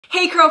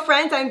Hey curl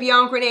friends, I'm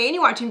Bianca Renee and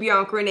you're watching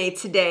Bianca Renee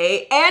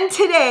Today. And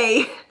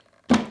today,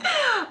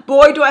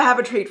 boy do I have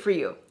a treat for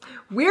you.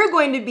 We're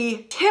going to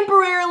be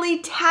temporarily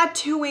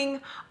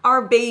tattooing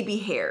our baby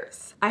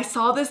hairs. I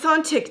saw this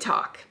on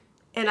TikTok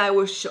and I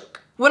was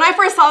shook. When I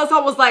first saw this,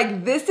 I was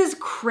like, this is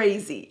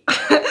crazy.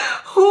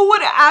 Who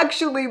would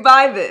actually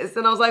buy this?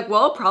 And I was like,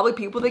 well, probably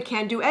people that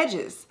can't do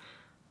edges,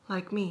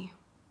 like me.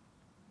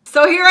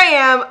 So here I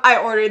am, I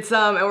ordered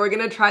some and we're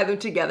gonna try them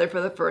together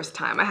for the first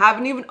time. I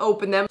haven't even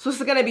opened them. So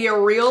this is gonna be a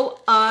real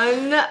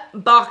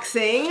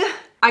unboxing.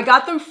 I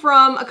got them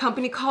from a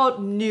company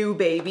called NEU,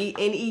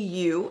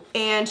 NEU,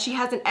 and she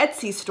has an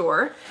Etsy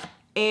store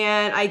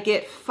and I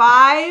get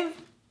 5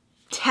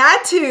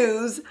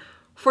 tattoos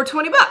for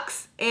 20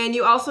 bucks. And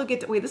you also get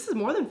to, wait, this is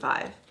more than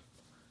 5.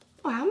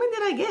 Oh, how many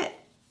did I get?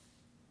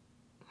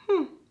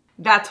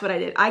 That's what I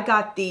did. I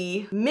got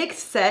the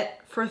mixed set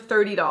for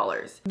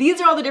 $30.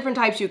 These are all the different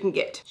types you can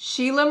get.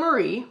 Sheila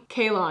Marie,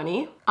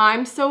 Kaylani,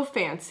 I'm So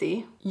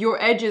Fancy, Your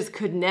Edges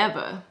Could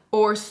Never,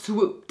 or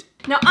Swooped.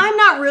 Now, I'm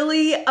not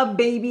really a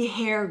baby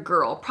hair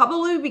girl,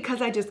 probably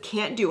because I just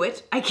can't do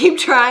it. I keep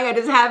trying, I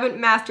just haven't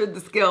mastered the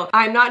skill.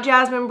 I'm not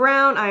Jasmine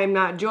Brown, I am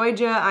not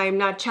Joyja, I am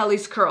not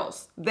Chelly's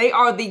Curls. They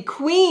are the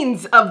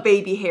queens of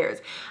baby hairs.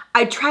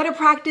 I try to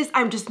practice,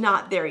 I'm just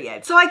not there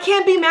yet. So I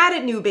can't be mad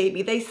at NEU.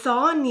 They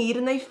saw a need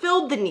and they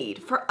filled the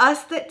need for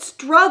us that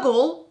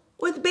struggle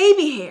with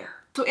baby hair.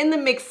 So in the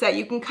mix set,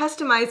 you can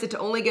customize it to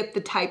only get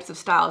the types of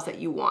styles that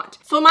you want.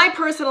 So in my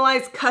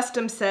personalized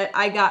custom set,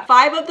 I got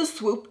 5 of the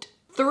Swooped,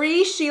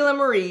 3 Sheila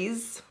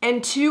Maries,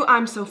 and 2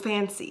 I'm So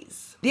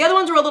Fancies. The other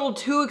ones were a little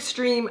too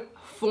extreme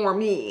for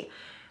me,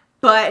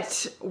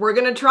 but we're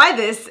gonna try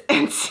this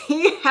and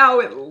see how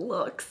it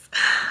looks.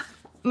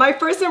 My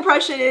first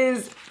impression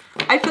is,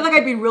 I feel like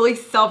I'd be really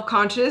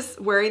self-conscious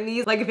wearing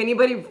these. Like if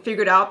anybody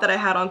figured out that I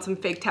had on some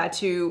fake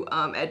tattoo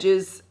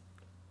edges,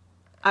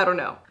 I don't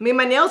know. I mean,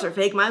 my nails are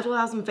fake, might as well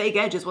have some fake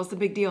edges. What's the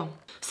big deal?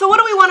 So what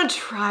do we want to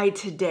try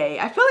today?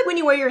 I feel like when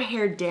you wear your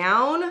hair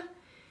down,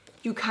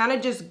 you kind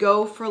of just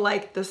go for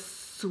like the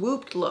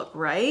swooped look,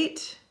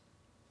 right?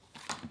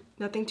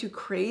 Nothing too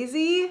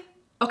crazy.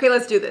 Okay,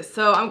 let's do this.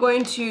 So I'm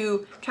going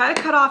to try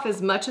to cut off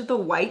as much of the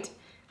white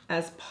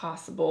as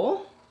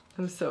possible.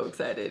 I'm so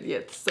excited,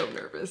 yet so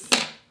nervous.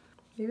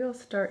 Maybe I'll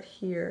start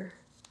here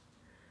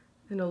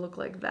and it'll look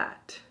like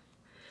that.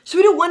 Should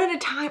we do one at a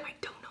time? I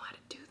don't know how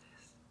to do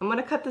this. I'm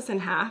gonna cut this in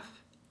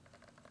half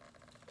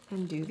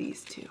and do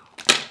these 2.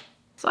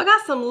 So I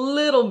got some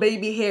little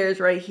baby hairs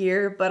right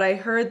here, but I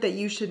heard that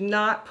you should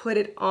not put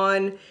it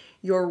on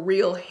your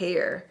real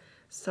hair.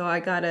 So I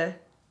gotta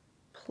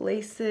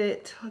place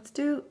it, let's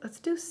do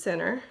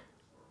center,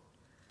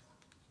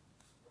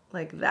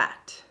 like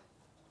that.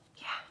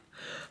 Yeah,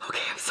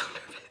 okay, I'm so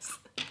nervous.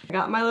 I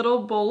got my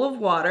little bowl of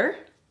water.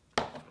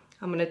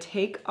 I'm gonna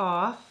take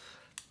off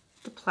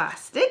the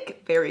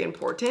plastic, very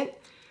important.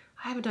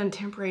 I haven't done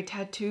temporary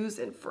tattoos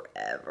in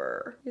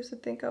forever. I used to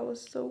think I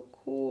was so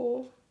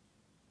cool.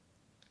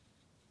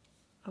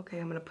 Okay,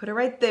 I'm gonna put it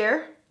right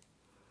there.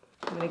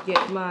 I'm gonna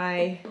get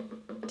my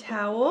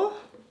towel,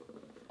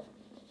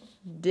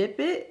 dip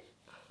it,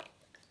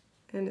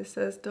 and it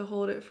says to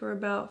hold it for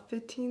about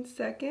 15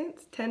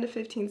 seconds, 10 to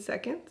 15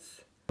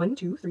 seconds. 1,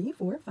 2, 3,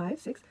 4, 5,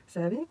 6,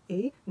 7,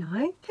 8,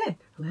 9, 10,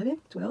 11,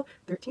 12,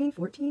 13,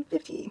 14,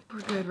 15. We're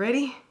good,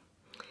 ready?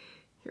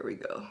 Here we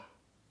go.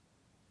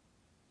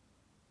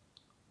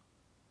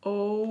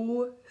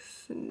 Oh,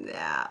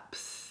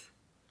 snaps.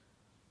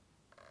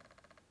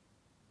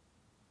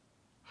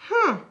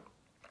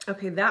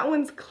 Okay, that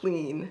one's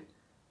clean.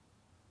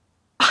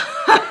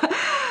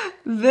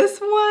 This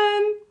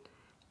one,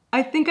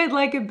 I think I'd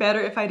like it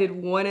better if I did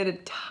one at a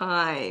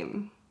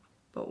time.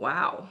 But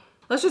wow.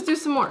 Let's just do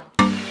some more.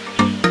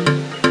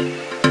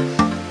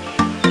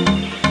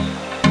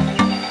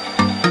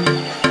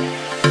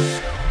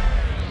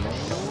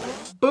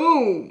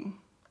 Boom.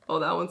 Oh,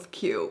 that one's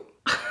cute.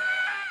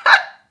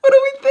 What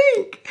do we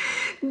think?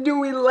 Do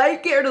we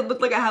like it or does it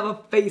look like I have a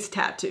face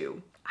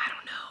tattoo? I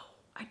don't know.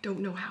 I don't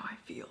know how I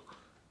feel.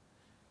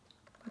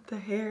 With the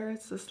hair,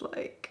 it's just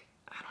like,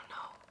 I don't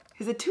know.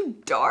 Is it too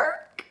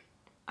dark?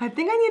 I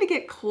think I need to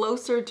get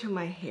closer to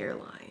my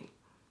hairline.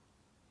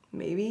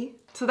 Maybe.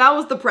 So that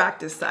was the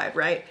practice side,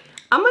 right?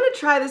 I'm gonna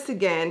try this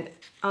again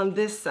on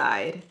this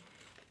side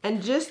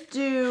and just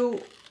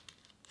do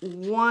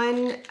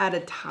one at a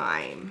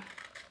time.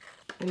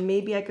 And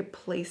maybe I could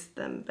place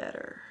them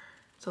better.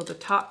 So the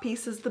top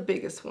piece is the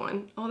biggest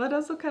one. Oh, that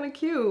does look kind of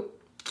cute.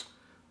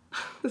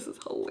 This is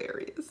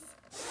hilarious.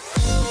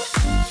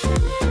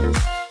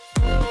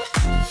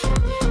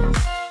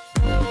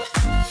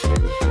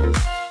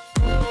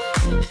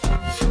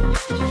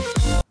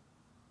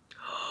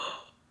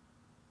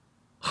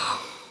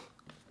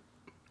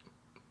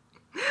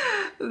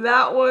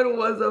 That one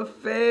was a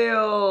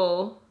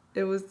fail.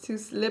 It was too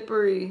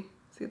slippery.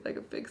 See if I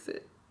can fix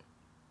it.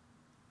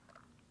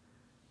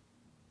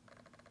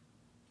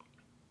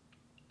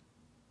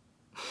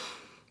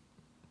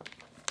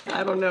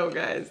 I don't know,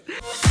 guys.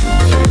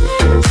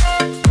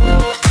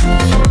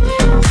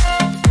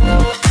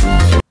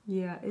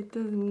 Yeah, it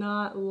does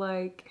not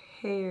like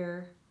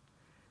hair.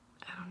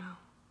 I don't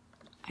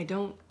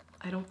know.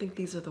 I don't think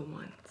these are the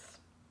ones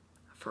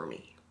for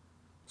me.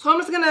 So I'm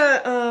just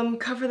gonna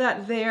cover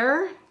that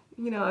there.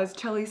 You know, as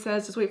Chelly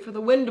says, just wait for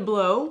the wind to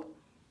blow.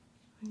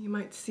 And you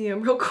might see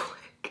them real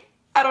quick.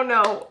 I don't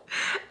know.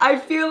 I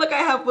feel like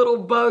I have little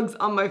bugs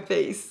on my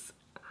face.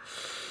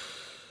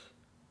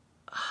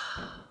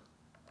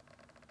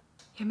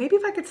 Yeah, maybe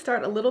if I could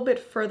start a little bit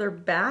further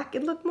back,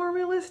 it'd look more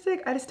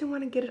realistic. I just didn't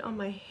want to get it on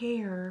my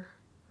hair.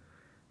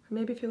 Or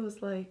maybe if it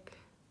was like...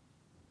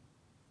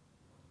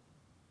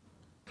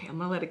 Okay, I'm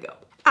gonna let it go.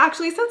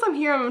 Actually, since I'm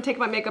here, I'm gonna take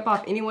my makeup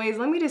off anyways.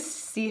 Let me just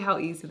see how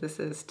easy this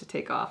is to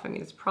take off. I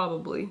mean, it's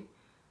probably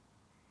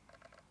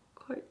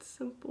quite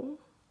simple.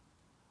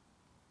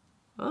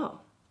 Oh.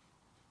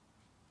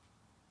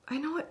 I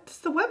know it. Does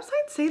the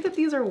website say that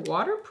these are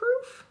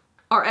waterproof?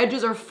 Our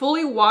edges are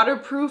fully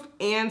waterproof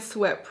and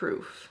sweat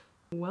proof.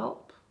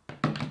 Welp,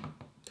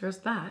 there's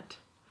that.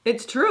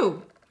 It's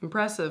true.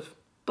 Impressive.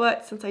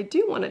 But since I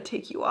do want to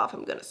take you off,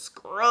 I'm gonna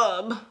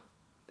scrub.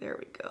 There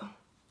we go.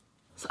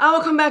 So I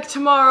will come back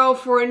tomorrow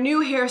for a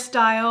new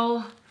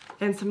hairstyle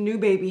and some new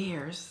baby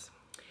hairs.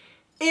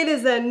 It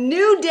is a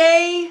new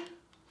day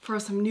for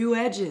some new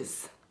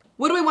edges.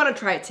 What do we want to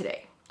try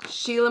today?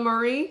 Sheila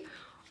Marie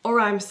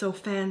or I'm So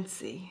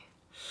Fancy?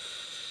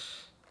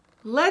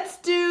 Let's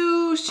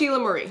do Sheila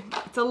Marie.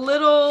 It's a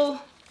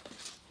little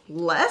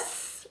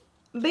less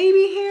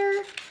baby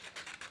hair.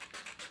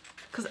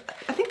 Because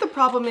I think the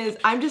problem is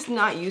I'm just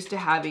not used to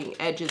having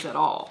edges at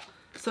all.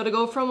 So to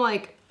go from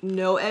like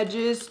no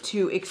edges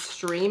to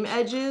extreme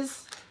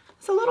edges,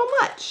 it's a little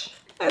much.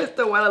 I just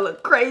don't want to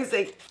look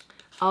crazy.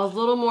 I was a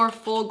little more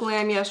full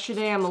glam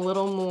yesterday. I'm a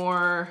little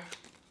more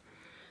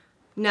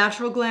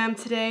natural glam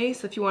today.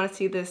 So if you want to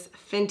see this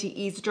Fenty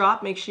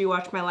eavesdrop, make sure you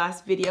watch my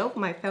last video,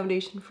 my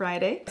Foundation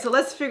Friday. So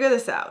let's figure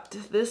this out.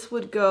 This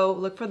would go,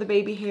 look for the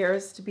baby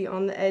hairs to be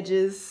on the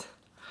edges.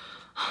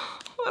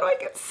 Why do I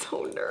get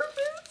so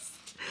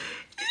nervous?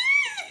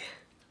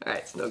 All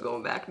right, it's no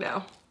going back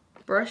now.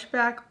 Brush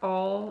back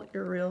all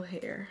your real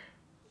hair.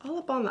 All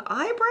up on the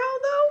eyebrow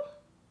though?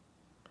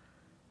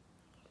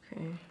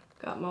 Okay,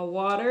 got my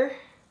water.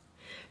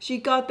 She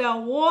got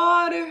that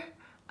water.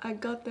 I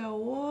got that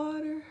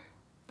water.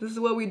 This is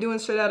what we doing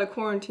straight out of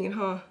quarantine,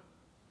 huh?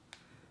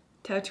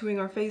 Tattooing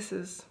our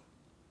faces.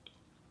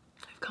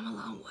 I've come a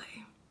long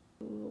way.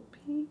 A little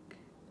pink.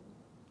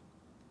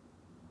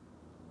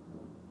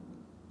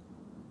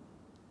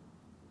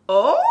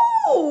 Oh!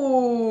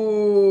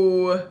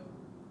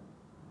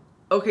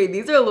 Okay,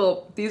 these are a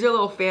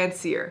little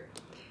fancier.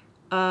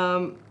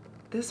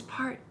 This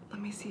part, let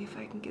me see if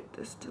I can get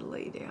this to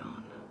lay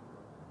down.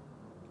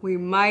 We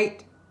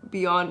might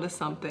be onto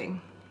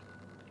something.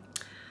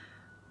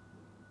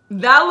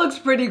 That looks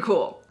pretty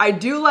cool. I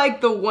do like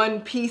the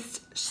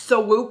one-piece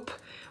swoop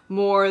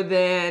more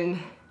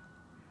than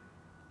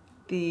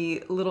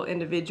the little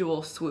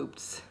individual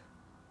swoops.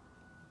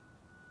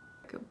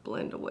 I could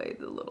blend away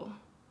the little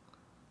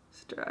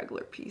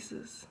straggler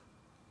pieces.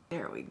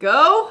 There we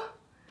go.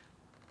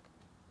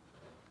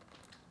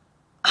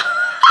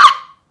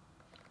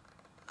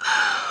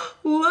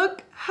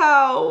 Look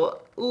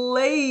how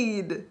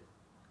laid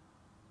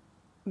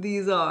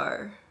these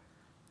are.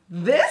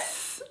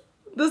 This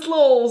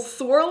little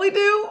swirly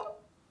do,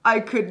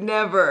 I could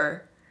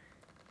never.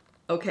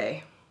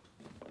 Okay,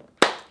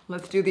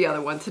 let's do the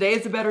other one. Today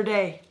is a better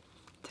day.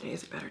 Today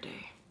is a better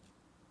day.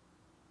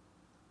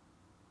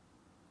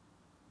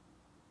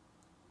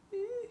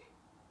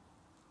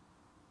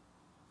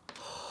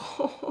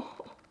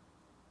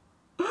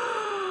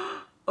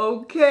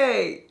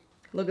 Okay,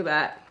 look at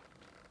that.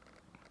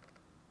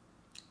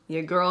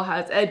 Your girl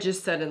has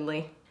edges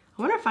suddenly.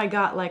 I wonder if I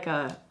got like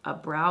a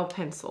brow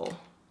pencil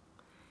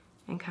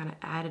and kind of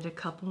added a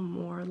couple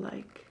more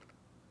like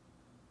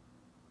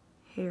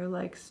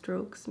hair-like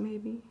strokes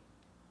maybe.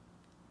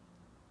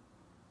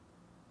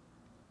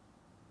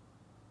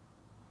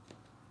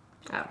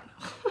 I don't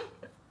know.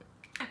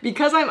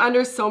 Because I'm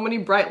under so many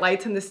bright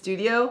lights in the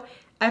studio,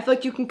 I feel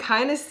like you can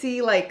kind of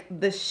see like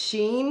the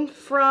sheen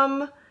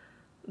from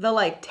the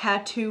like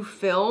tattoo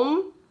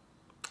film.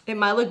 It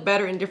might look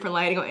better in different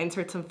lighting. I'll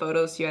insert some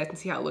photos so you guys can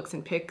see how it looks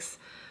in pics.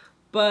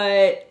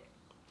 But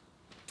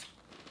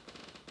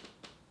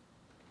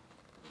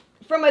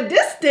from a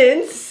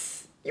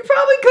distance, you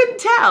probably couldn't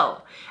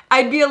tell.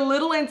 I'd be a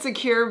little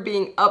insecure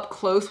being up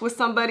close with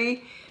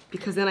somebody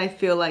because then I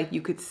feel like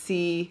you could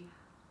see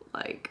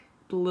like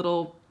the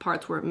little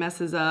parts where it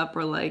messes up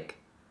or like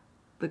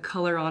the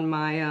color on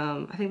my,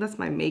 I think that's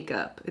my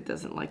makeup. It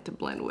doesn't like to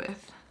blend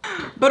with.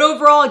 But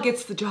overall, it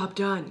gets the job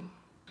done.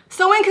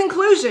 So in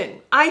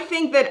conclusion, I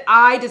think that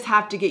I just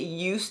have to get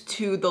used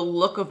to the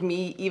look of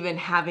me even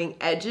having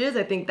edges.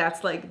 I think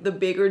that's like the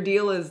bigger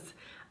deal is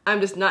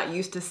I'm just not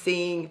used to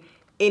seeing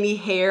any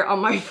hair on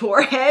my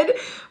forehead.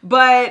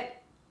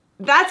 But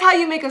that's how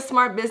you make a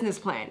smart business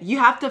plan. You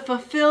have to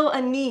fulfill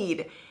a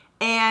need.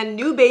 And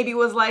New Baby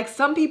was like,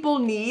 some people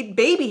need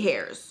baby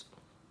hairs.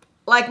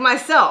 like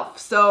myself.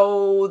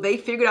 So they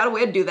figured out a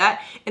way to do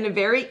that in a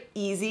very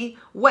easy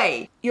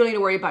way. You don't need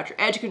to worry about your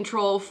edge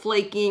control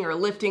flaking or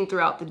lifting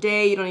throughout the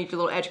day. You don't need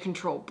your little edge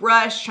control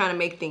brush trying to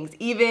make things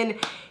even.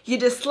 You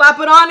just slap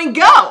it on and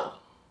go.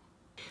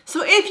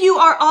 So if you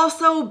are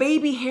also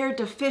baby hair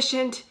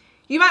deficient,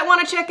 you might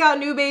want to check out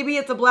New Baby.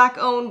 It's a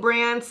Black-owned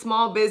brand,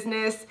 small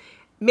business.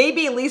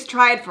 Maybe at least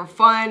try it for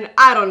fun.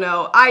 I don't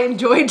know. I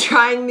enjoyed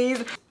trying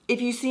these.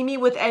 If you see me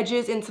with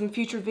edges in some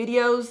future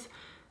videos,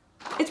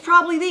 it's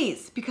probably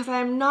these because I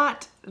am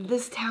not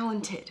this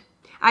talented.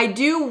 I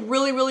do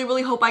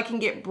really hope I can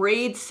get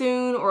braids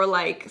soon or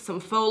like some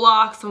faux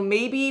locks. So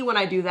maybe when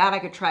I do that, I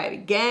could try it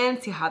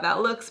again, see how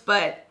that looks,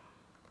 but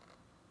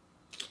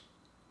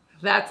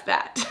that's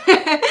that.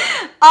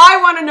 I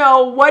want to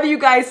know, what do you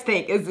guys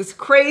think? Is this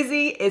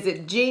crazy? Is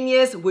it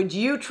genius? Would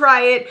you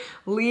try it?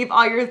 Leave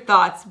all your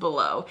thoughts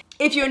below.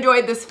 If you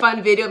enjoyed this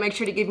fun video, make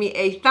sure to give me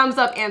a thumbs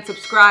up and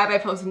subscribe. I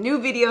post new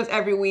videos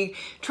every week,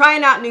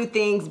 trying out new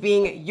things,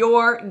 being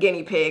your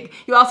guinea pig.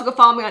 You also go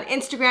follow me on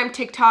Instagram,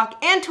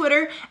 TikTok, and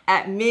Twitter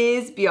at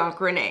Ms.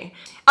 Bianca Renee.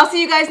 I'll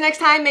see you guys next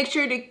time. Make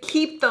sure to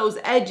keep those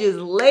edges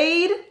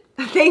laid.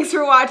 Thanks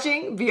for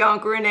watching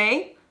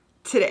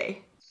BiancaReneeToday.